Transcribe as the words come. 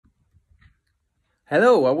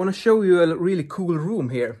Hello, I want to show you a really cool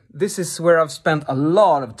room here. This is where I've spent a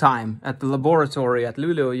lot of time at the laboratory at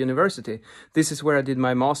Luleå University. This is where I did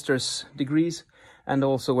my master's degrees and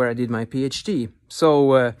also where I did my PhD.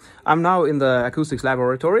 So I'm now in the acoustics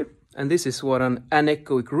laboratory, and this is what an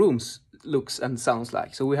anechoic room looks and sounds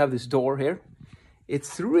like. So we have this door here.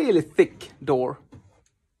 It's a really thick door,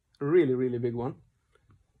 a really big one.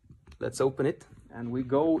 Let's open it and we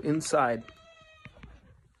go inside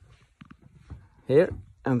here,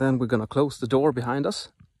 and then we're gonna close the door behind us.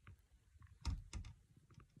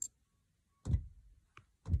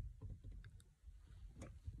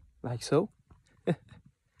 Like so.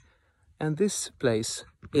 And this place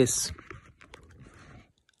is,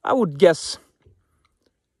 I would guess,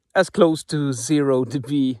 as close to 0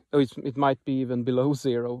 dB. Oh, it might be even below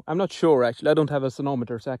 0. I'm not sure actually. I don't have a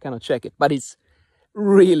sonometer, so I cannot check it. But it's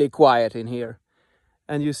really quiet in here.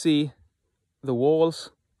 And you see the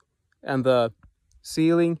walls and the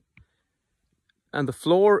ceiling, and the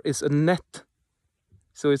floor is a net.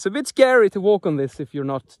 So it's a bit scary to walk on this if you're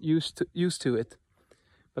not used to it.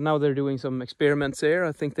 But now they're doing some experiments here.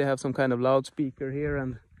 I think they have some kind of loudspeaker here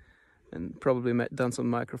and probably done some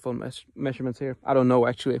microphone measurements here. I don't know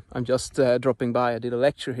actually. I'm just dropping by. I did a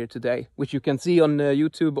lecture here today, which you can see on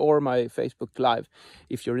YouTube or my Facebook Live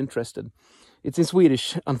if you're interested. It's in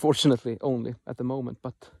Swedish, unfortunately, only at the moment.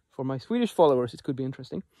 But for my Swedish followers, it could be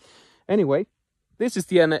interesting. Anyway, this is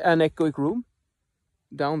the anechoic room.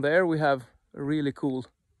 Down there we have a really cool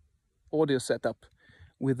audio setup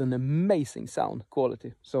with an amazing sound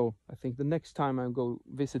quality. So I think the next time I go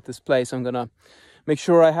visit this place, I'm gonna make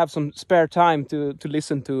sure I have some spare time to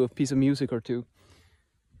listen to a piece of music or two.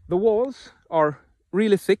 The walls are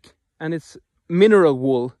really thick, and it's mineral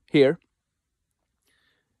wool here.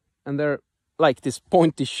 And they're like this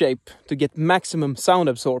pointy shape to get maximum sound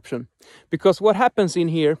absorption. Because what happens in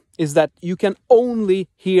here is that you can only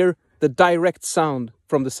hear the direct sound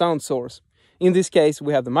from the sound source. In this case,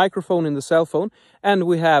 we have the microphone in the cell phone, and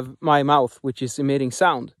we have my mouth, which is emitting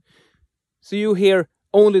sound. So you hear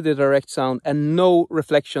only the direct sound and no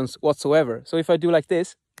reflections whatsoever. So if I do like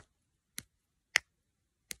this,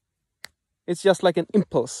 it's just like an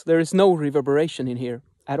impulse. There is no reverberation in here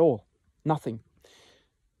at all. Nothing.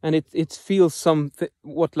 And it feels something,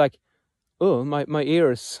 oh, my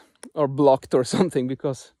ears are blocked or something,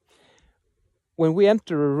 because when we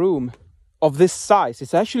enter a room of this size,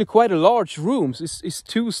 it's actually quite a large room. It's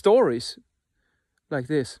 2 stories, like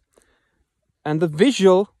this. And the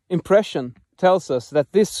visual impression tells us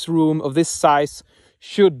that this room of this size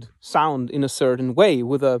should sound in a certain way,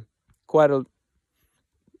 with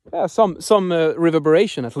some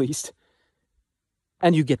reverberation at least.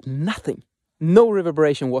 And you get nothing. No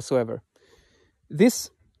reverberation whatsoever.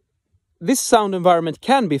 This sound environment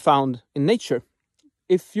can be found in nature.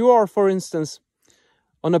 If you are, for instance,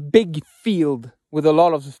 on a big field with a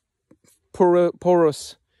lot of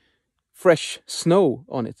porous, fresh snow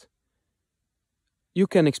on it, you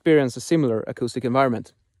can experience a similar acoustic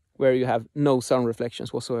environment where you have no sound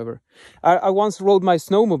reflections whatsoever. I once rode my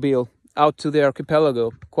snowmobile out to the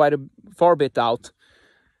archipelago, quite a far bit out,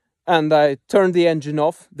 and I turned the engine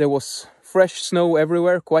off. There was fresh snow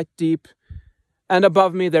everywhere, quite deep. And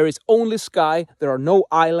above me there is only sky. There are no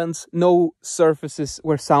islands, no surfaces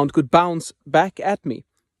where sound could bounce back at me.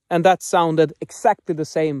 And that sounded exactly the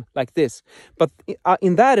same like this. But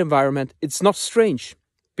in that environment, it's not strange,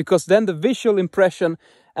 because then the visual impression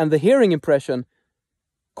and the hearing impression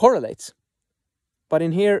correlates. But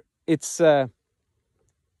in here, it's a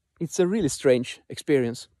really strange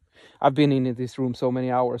experience. I've been in this room so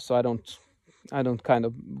many hours, so I don't kind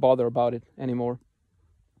of bother about it anymore.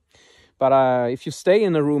 But if you stay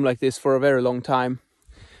in a room like this for a very long time,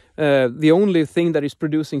 the only thing that is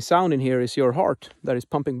producing sound in here is your heart that is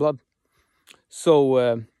pumping blood. So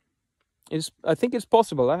I think it's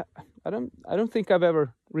possible. I don't think I've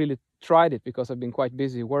ever really tried it, because I've been quite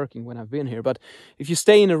busy working when I've been here. But if you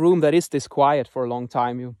stay in a room that is this quiet for a long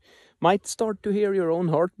time, you might start to hear your own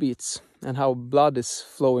heartbeats and how blood is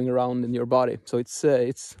flowing around in your body. So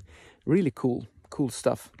it's really cool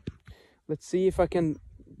stuff. Let's see if I can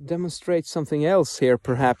demonstrate something else here,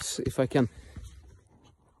 perhaps. If I can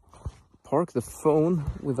park the phone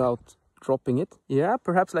without dropping it. Yeah,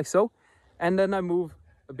 perhaps like so. And then I move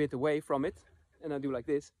a bit away from it and I do like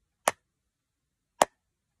this.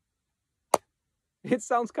 It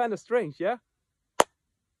sounds kind of strange, yeah?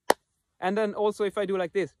 And then also if I do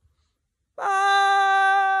like this.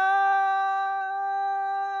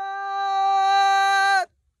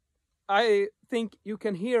 I think you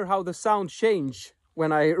can hear how the sound change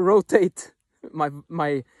when I rotate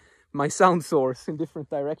my sound source in different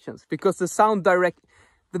directions, because the sound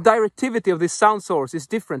the directivity of this sound source is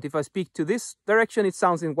different. If I speak to this direction, it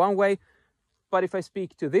sounds in one way, but if I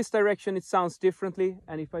speak to this direction, it sounds differently.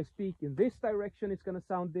 And if I speak in this direction, it's going to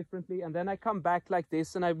sound differently. And then I come back like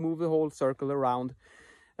this and I move the whole circle around.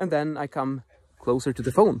 And then I come closer to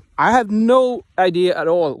the phone. I have no idea at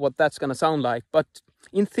all what that's going to sound like, but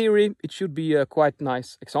in theory, it should be a quite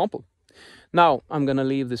nice example. Now I'm going to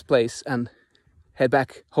leave this place and head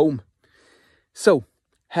back home. So,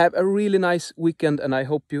 have a really nice weekend, and I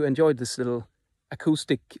hope you enjoyed this little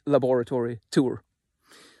acoustic laboratory tour.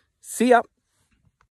 See ya!